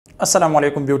Assalamu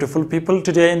alaikum beautiful people.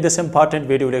 Today in this important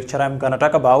video lecture I am gonna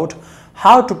talk about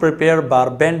how to prepare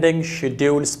bar bending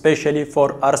schedule especially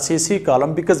for RCC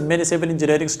column, because many civil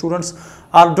engineering students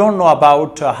don't know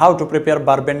about how to prepare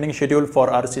bar bending schedule for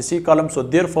RCC column. So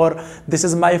therefore this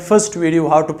is my first video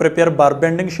how to prepare bar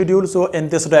bending schedule. So in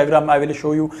this diagram I will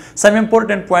show you some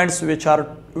important points which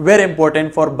are very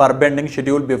important for bar bending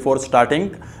schedule before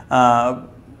starting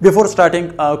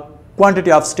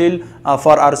quantity of steel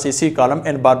for RCC column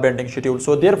and bar bending schedule.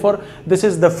 So therefore this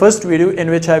is the first video in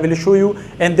which I will show you,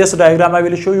 in this diagram I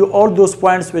will show you all those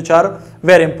points which are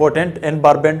very important in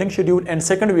bar bending schedule. And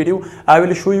second video I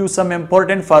will show you some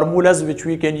important formulas which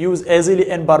we can use easily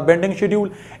in bar bending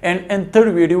schedule. And in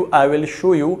third video I will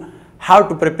show you how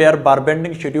to prepare bar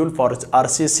bending schedule for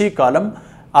RCC column,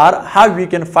 or how we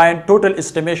can find total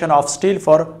estimation of steel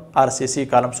for RCC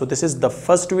column. So this is the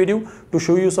first video to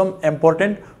show you some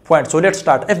important points. So let's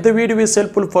start. If the video is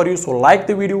helpful for you, so like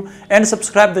the video and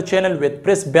subscribe the channel with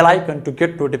press bell icon to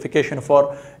get notification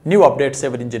for new updates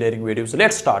civil engineering videos.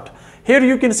 Let's start. Here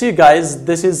you can see guys,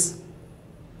 this is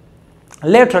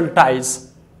lateral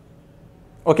ties,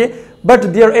 okay,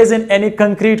 but there isn't any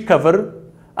concrete cover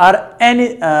or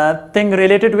any thing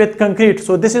related with concrete.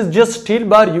 So this is just steel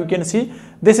bar. You can see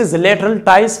this is lateral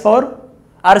ties for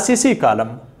RCC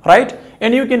column, right?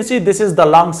 And you can see this is the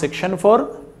long section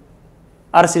for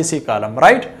RCC column,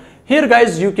 right? Here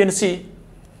guys you can see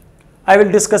I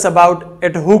will discuss about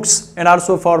it hooks and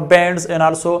also for bands and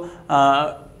also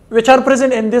which are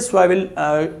present in this. So I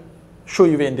will show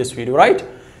you in this video, right?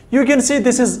 You can see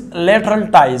this is lateral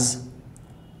ties.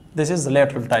 This is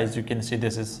lateral ties. You can see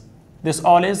this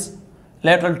all is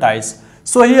lateral ties.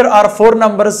 So here are 4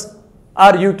 numbers,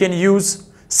 or you can use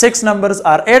 6 numbers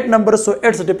or 8 numbers. So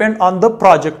it's depend on the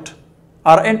project,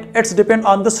 or it's depend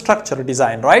on the structure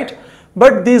design, right?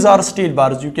 But these are steel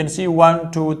bars. You can see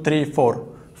 1 2 3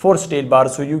 4 steel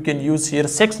bars. So you can use here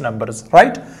 6 numbers,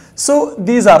 right? So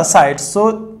these are sides.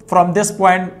 So from this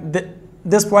point,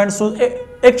 this point, so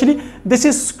actually this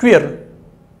is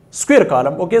square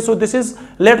column, okay? So this is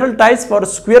lateral ties for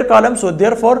square column. So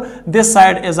therefore this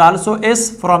side is also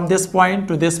S from this point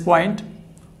to this point,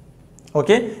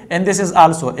 okay, and this is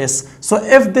also S. So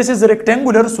if this is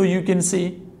rectangular, so you can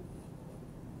see,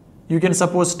 you can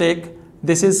suppose take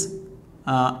this is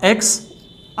X,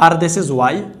 or this is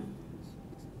Y,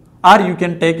 or you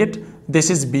can take it this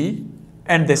is B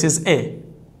and this is A.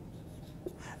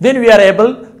 Then we are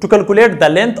able to calculate the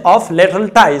length of lateral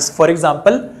ties. For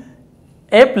example,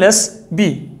 A plus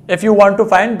B, if you want to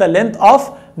find the length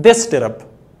of this stirrup,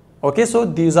 okay? So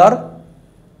these are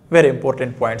very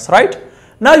important points, right?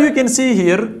 Now you can see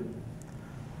here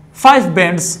 5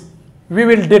 bends we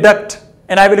will deduct,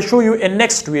 and I will show you in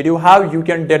next video how you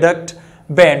can deduct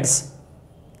bends,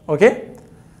 okay?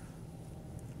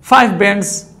 5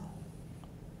 bends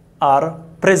are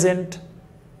present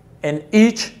in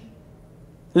each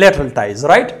lateral ties,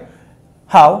 right?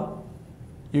 How?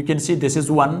 You can see this is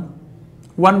one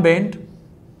bend,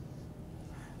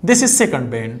 this is second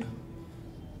bend,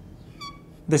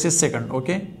 this is second,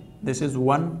 okay? This is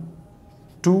 1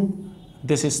 2,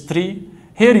 this is 3.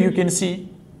 Here you can see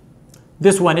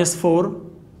this one is 4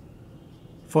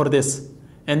 for this,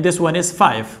 and this one is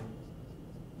 5,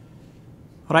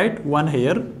 right? One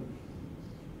here,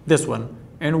 this one,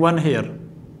 and one here.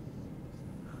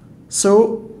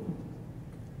 So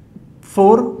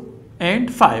 4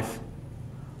 and 5,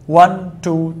 1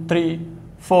 2 3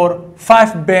 4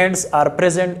 5 bends are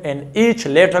present in each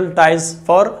lateral ties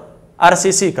for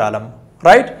RCC column,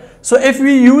 right? So if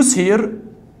we use here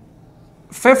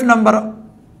 5th number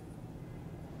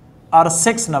or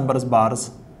 6 numbers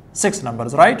bars, 6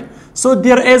 numbers, right? So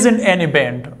there isn't any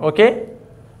bend, okay?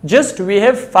 Just we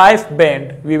have 5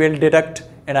 bend we will deduct,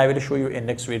 and I will show you in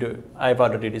next video. I've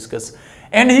already discussed.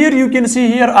 And here you can see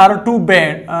here are 2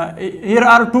 bend, here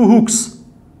are 2 hooks.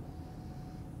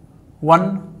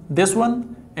 One, this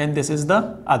one, and this is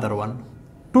the other one.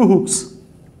 2 hooks.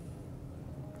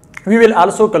 We will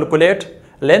also calculate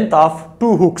length of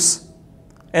 2 hooks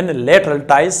in lateral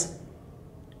ties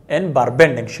and bar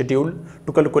bending schedule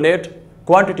to calculate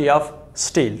quantity of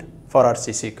steel for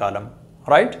RCC column,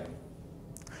 right?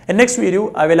 In next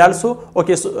video I will also,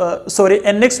 okay, so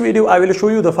in next video I will show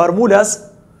you the formulas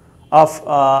of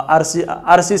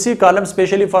RCC column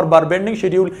especially for bar bending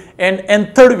schedule, and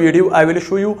in third video I will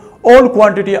show you all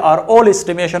quantity or all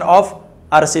estimation of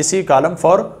RCC column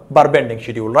for bar bending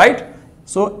schedule, right?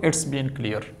 So it's been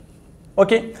clear.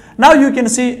 Okay, now you can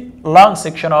see long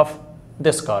section of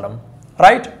this column,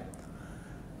 right?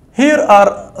 Here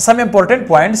are some important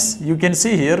points. You can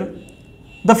see here,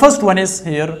 the first one is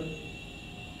here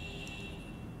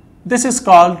this is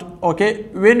called, okay,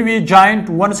 when we joint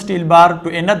one steel bar to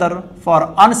another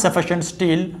for insufficient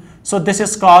steel. So this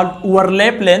is called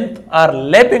overlap length or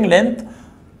lapping length,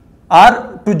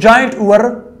 or to joint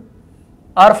over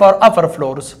or for upper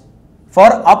floors. For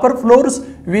upper floors,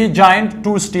 we joint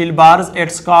two steel bars.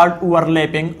 It's called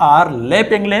overlapping or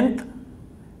lapping length,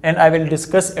 and I will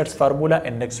discuss its formula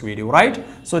in next video, right?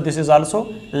 So this is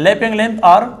also lapping length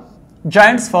or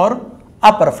joints for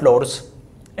upper floors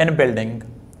in building.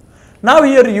 Now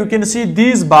here you can see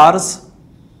these bars,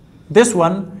 this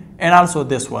one and also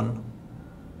this one.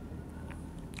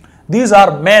 These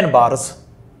are main bars.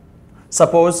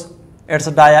 Suppose its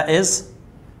dia is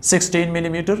 16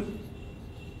 millimeter.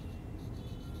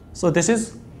 So this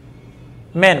is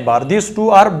main bar. These two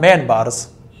are main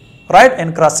bars, right?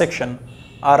 In cross section,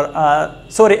 or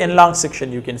sorry, in long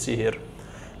section you can see here.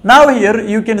 Now here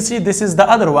you can see this is the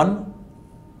other one.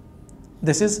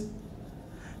 This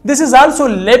is also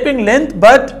lapping length,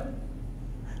 but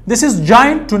this is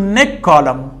joint to neck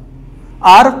column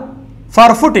or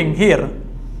for footing here.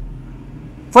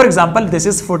 For example, this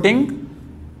is footing.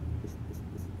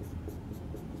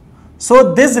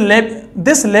 So this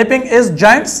lapping is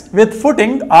joints with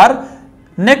footing or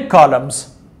neck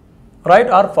columns, right,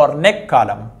 or for neck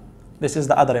column. This is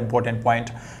the other important point.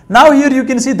 Now here you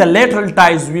can see the lateral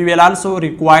ties. We will also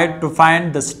require to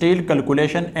find the steel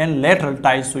calculation and lateral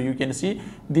ties. So you can see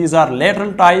these are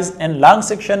lateral ties in long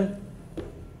section,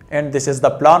 and this is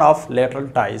the plan of lateral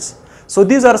ties. So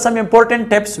these are some important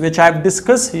tips which I have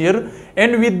discussed here,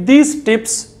 and with these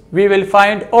tips we will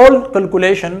find all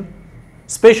calculation,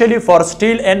 especially for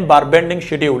steel and bar bending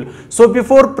schedule. So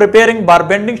before preparing bar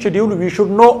bending schedule, we should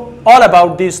know all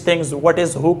about these things. What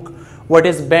is hook, what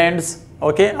is bends,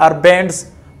 okay, or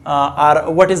bends,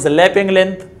 or what is the lapping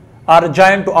length, or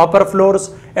joint to upper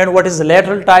floors, and what is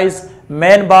lateral ties,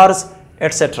 main bars,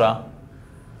 etc.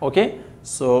 Okay,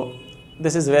 so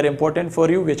this is very important for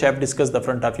you, which I have discussed the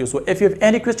front of you. So if you have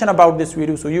any question about this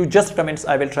video, so you just comments,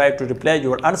 I will try to reply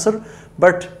your answer,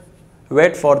 but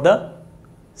wait for the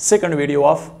second video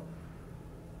of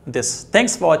this.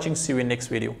 Thanks for watching. See you in next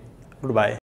video. Goodbye.